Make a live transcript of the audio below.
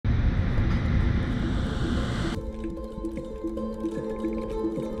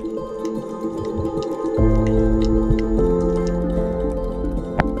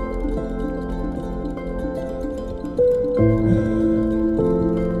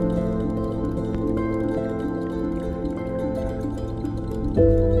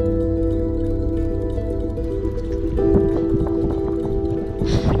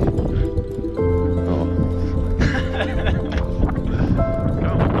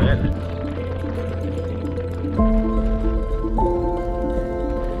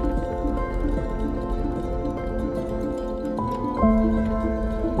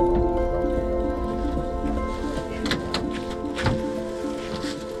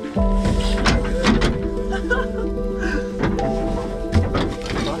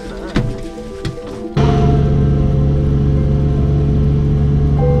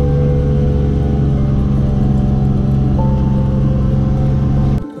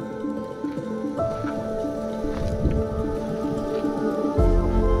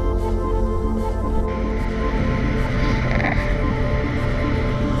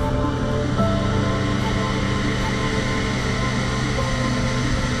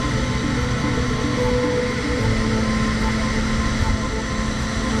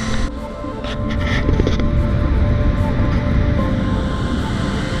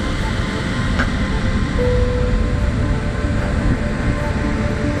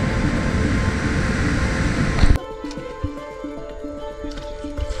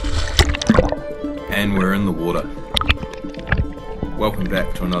And we're in the water. Welcome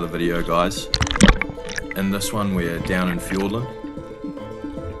back to another video, guys. In this one we're down in Fiordland,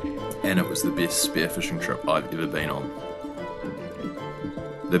 and it was the best spearfishing trip I've ever been on.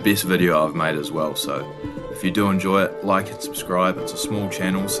 The best video I've made as well, so if you do enjoy it, like and subscribe. It's a small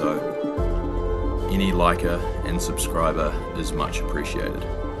channel, so any liker and subscriber is much appreciated.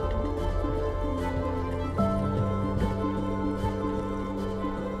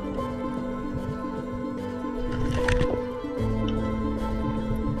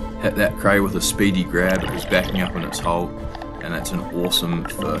 Hit that cray with a speedy grab. It was backing up in its hole, and that's an awesome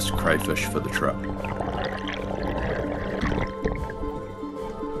first crayfish for the trip.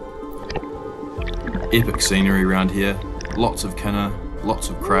 Epic scenery around here, lots of kinner, lots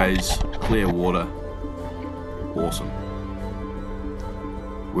of crays, clear water, awesome.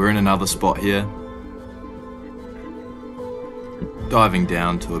 We're in another spot here, diving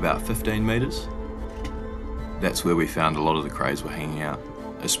down to about 15 metres. That's where we found a lot of the crays were hanging out,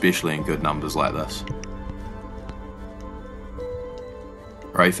 especially in good numbers like this.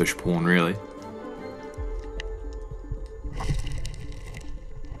 Crayfish porn, really.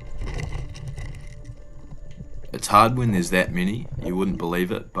 It's hard when there's that many, you wouldn't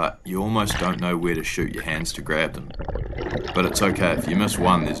believe it, but you almost don't know where to shoot your hands to grab them. But it's okay, if you miss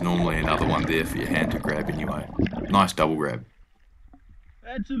one, there's normally another one there for your hand to grab anyway. Nice double grab.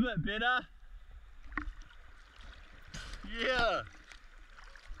 That's a bit better. Yeah.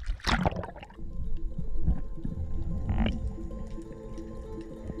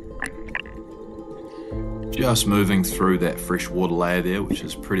 Just moving through that freshwater layer there, which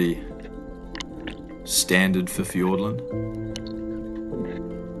is pretty standard for Fiordland.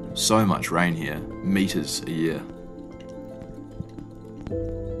 So much rain here, meters a year.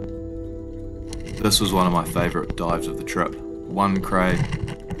 This was one of my favourite dives of the trip. One cray,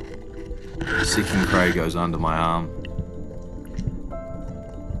 second cray goes under my arm.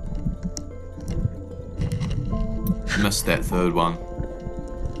 Missed that third one.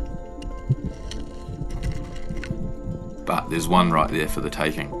 But there's one right there for the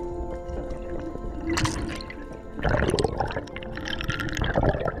taking.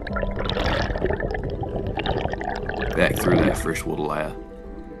 Back through that freshwater layer.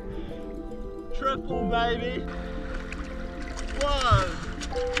 Triple, baby. One.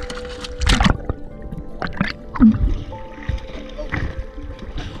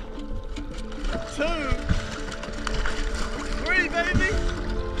 Two. Three, baby.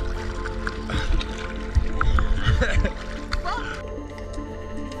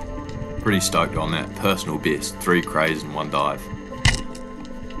 Pretty stoked on that. Personal best, 3 crays in one dive.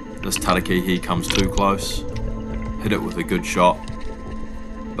 This Tarakihi comes too close, hit it with a good shot,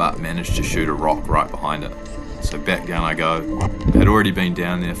 but managed to shoot a rock right behind it. So back down I go. Had already been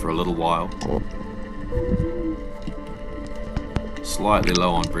down there for a little while. Slightly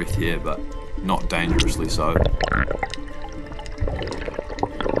low on breath here, but not dangerously so.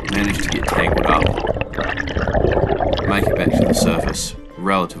 Managed to get tangled up, make it back to the surface,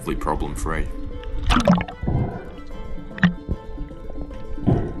 relatively problem free.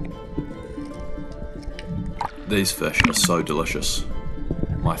 These fish are so delicious.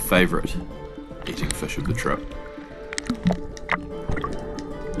 My favourite eating fish of the trip.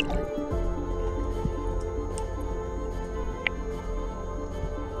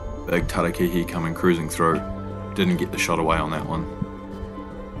 Big Tarakihi coming cruising through. Didn't get the shot away on that one.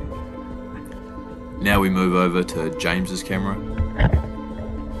 Now we move over to James's camera.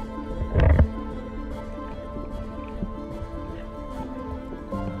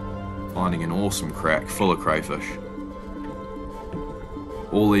 Finding an awesome crack full of crayfish.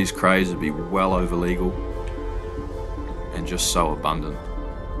 All these crays would be well over legal and just so abundant.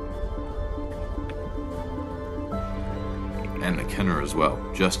 And the kinner as well,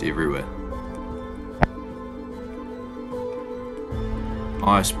 just everywhere.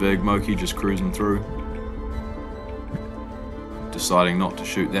 Iceberg Moki just cruising through. Deciding not to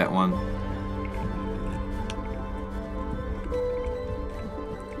shoot that one.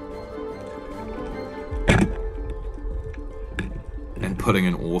 And putting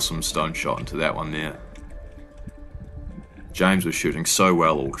an awesome stone shot into that one there. James was shooting so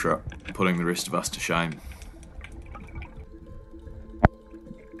well all trip, putting the rest of us to shame.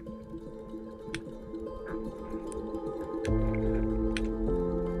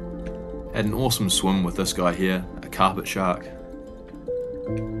 Had an awesome swim with this guy here, a carpet shark.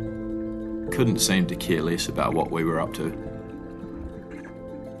 Couldn't seem to care less about what we were up to.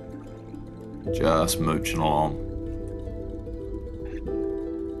 Just mooching along.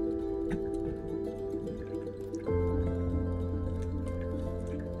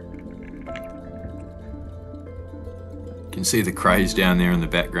 You can see the crays down there in the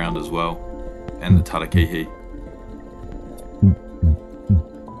background as well, and the Tarakihi.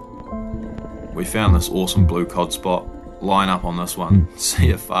 We found this awesome blue cod spot, line up on this one,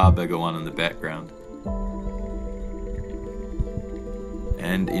 see a far bigger one in the background,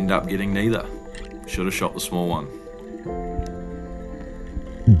 and end up getting neither. Should have shot the small one.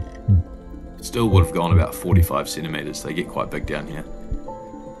 Still would have gone about 45 centimetres, they get quite big down here.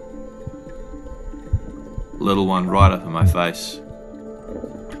 Little one right up in my face.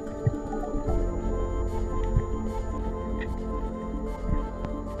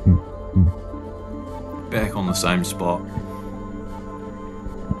 Back on the same spot,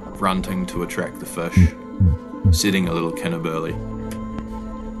 grunting to attract the fish, setting a little kinnaburley.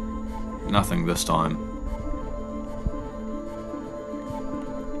 Nothing this time.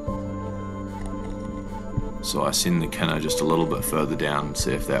 So I send the kinna just a little bit further down and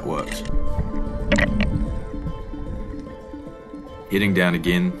see if that works. Heading down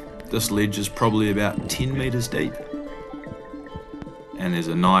again, this ledge is probably about 10 metres deep. And there's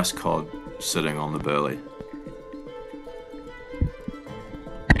a nice cod sitting on the burley.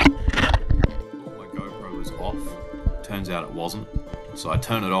 My GoPro was off, turns out it wasn't, so I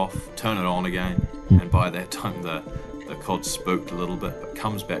turn it off, turn it on again, and by that time the cod spooked a little bit, but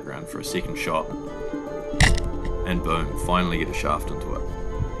comes back round for a second shot, and boom, finally get a shaft into it.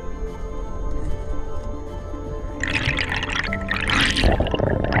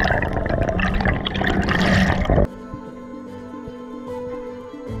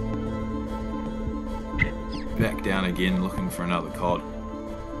 Back down again, looking for another cod.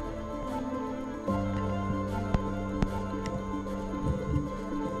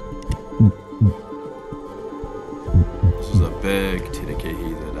 This is a big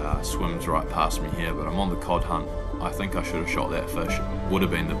Tarakihi that swims right past me here, but I'm on the cod hunt. I think I should have shot that fish. It would have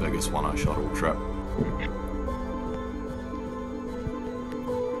been the biggest one I shot all trip.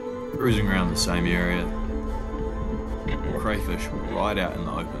 Cruising around the same area. Crayfish right out in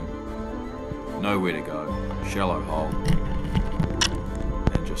the open. Nowhere to go. Shallow hole,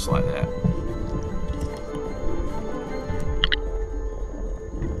 and just like that.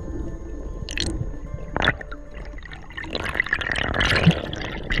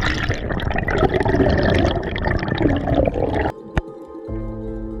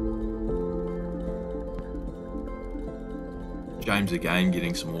 James again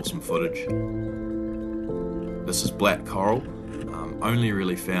getting some awesome footage. This is black coral, only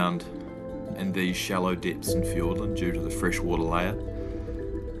really found in these shallow depths in Fiordland due to the freshwater layer.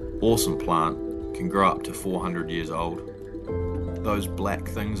 Awesome plant, can grow up to 400 years old. Those black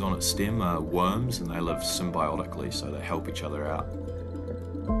things on its stem are worms and they live symbiotically, so they help each other out.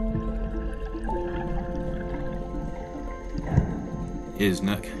 Here's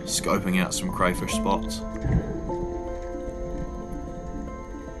Nick scoping out some crayfish spots.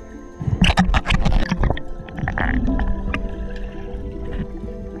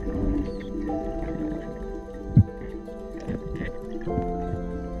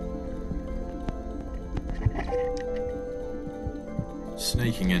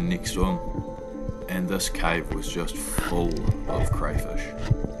 Sneaking in next to him, and this cave was just full of crayfish.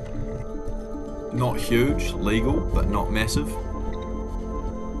 Not huge, legal, but not massive.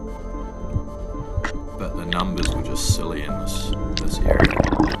 But the numbers were just silly in this area.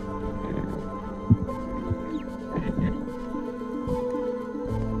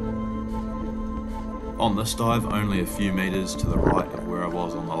 On this dive, only a few metres to the right of where I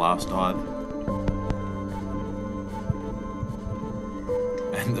was on the last dive.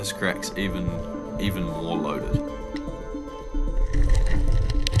 And this crack's even more loaded.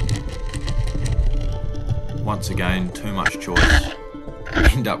 Once again, too much choice.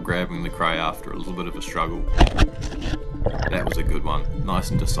 End up grabbing the cray after a little bit of a struggle. That was a good one, nice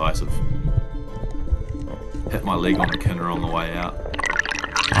and decisive. Hit my leg on the kinner on the way out.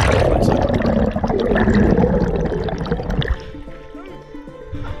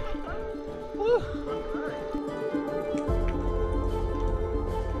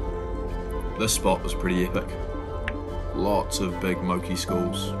 This spot was pretty epic. Lots of big Moki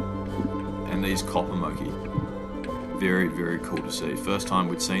schools, and these copper Moki. Very, very cool to see. First time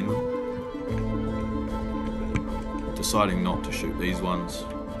we'd seen them. Deciding not to shoot these ones.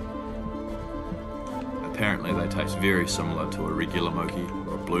 Apparently they taste very similar to a regular Moki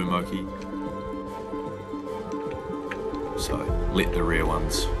or a blue Moki. So let the rare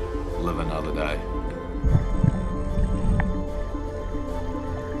ones live another day.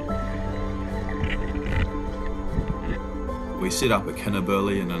 We set up a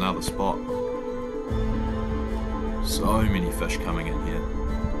kinnaburley in another spot. So many fish coming in here.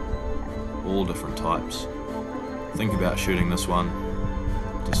 All different types. Think about shooting this one,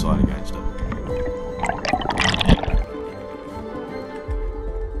 decide against it.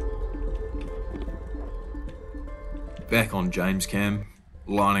 Back on James' cam,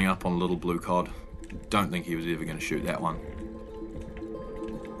 lining up on little blue cod. Don't think he was ever going to shoot that one.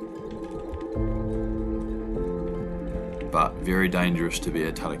 But very dangerous to be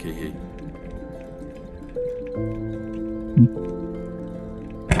a Tarakihi.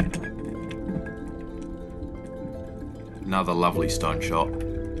 Another lovely stone shot.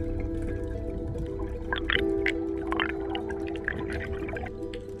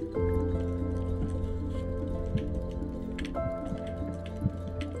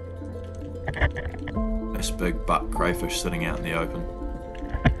 This big buck crayfish sitting out in the open.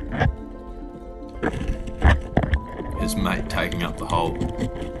 His mate taking up the hole,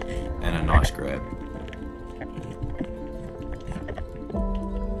 and a nice grab.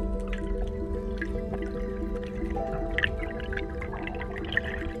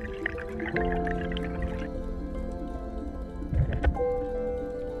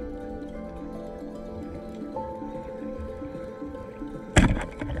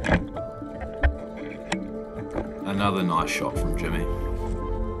 Another nice shot from Jimmy.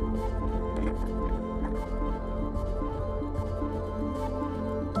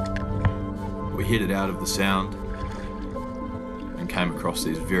 We headed out of the sound and came across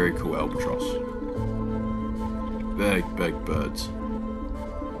these very cool albatross. Big, big birds.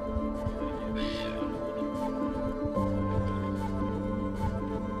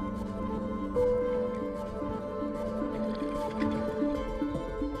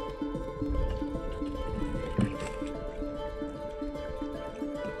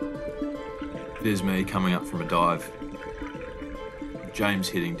 There's me coming up from a dive. James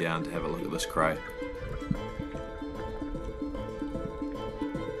heading down to have a look at this cray.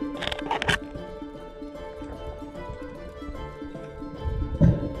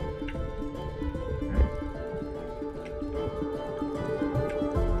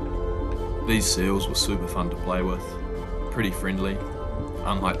 These seals were super fun to play with, pretty friendly,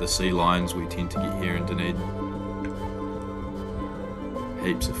 unlike the sea lions we tend to get here in Dunedin.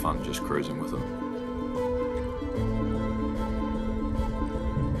 Heaps of fun just cruising with them.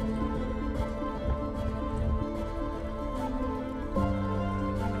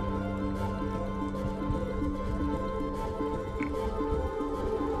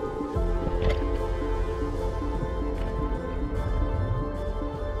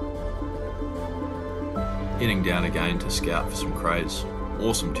 Heading down again to scout for some crays.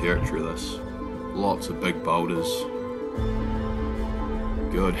 Awesome territory this. Lots of big boulders.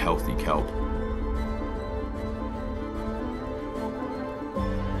 Good healthy kelp.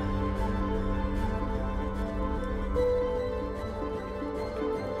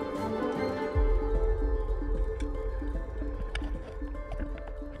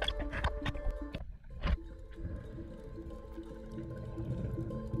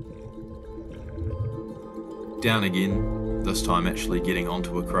 Down again, this time actually getting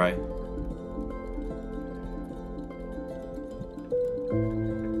onto a cray.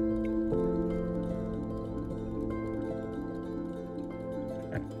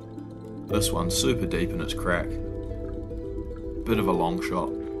 This one's super deep in its crack. Bit of a long shot.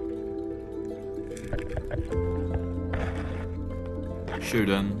 Shoot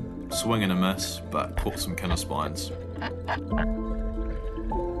in, swing and a miss, but caught some kinner spines.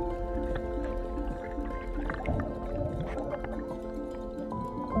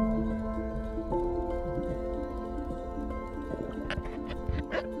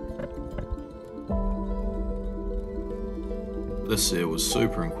 This seal was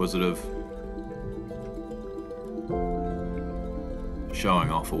super inquisitive, showing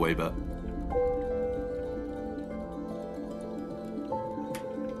off a wee bit.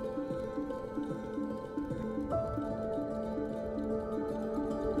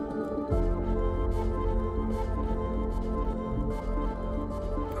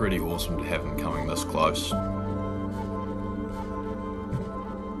 Pretty awesome to have him coming this close.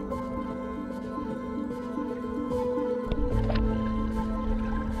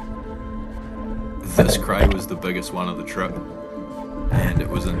 This cray was the biggest one of the trip, and it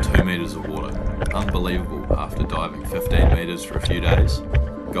was in 2 meters of water. Unbelievable after diving 15 meters for a few days.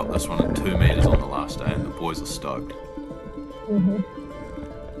 Got this one in 2 meters on the last day, and the boys are stoked.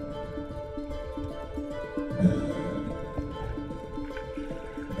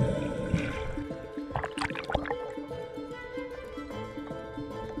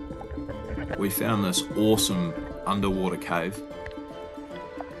 We found this awesome underwater cave.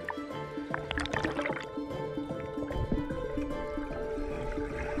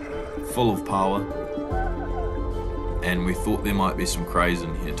 Full of Paua, and we thought there might be some crays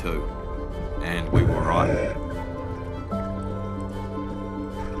in here too, and we were right.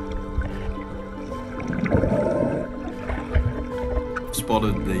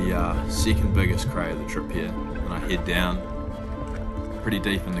 Spotted the second biggest cray of the trip here, and I head down pretty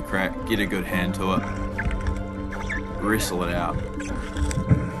deep in the crack, get a good hand to it, wrestle it out,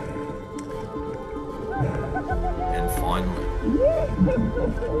 and finally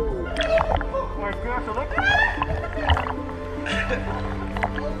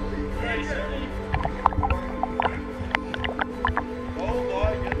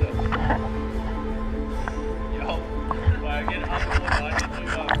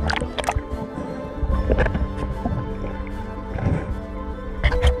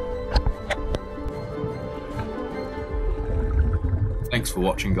Thanks for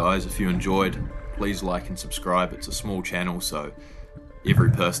watching, guys. If you enjoyed, please like and subscribe. It's a small channel, so every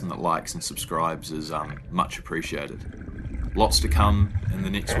person that likes and subscribes is much appreciated. Lots to come in the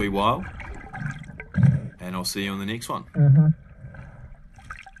next wee while, and I'll see you on the next one.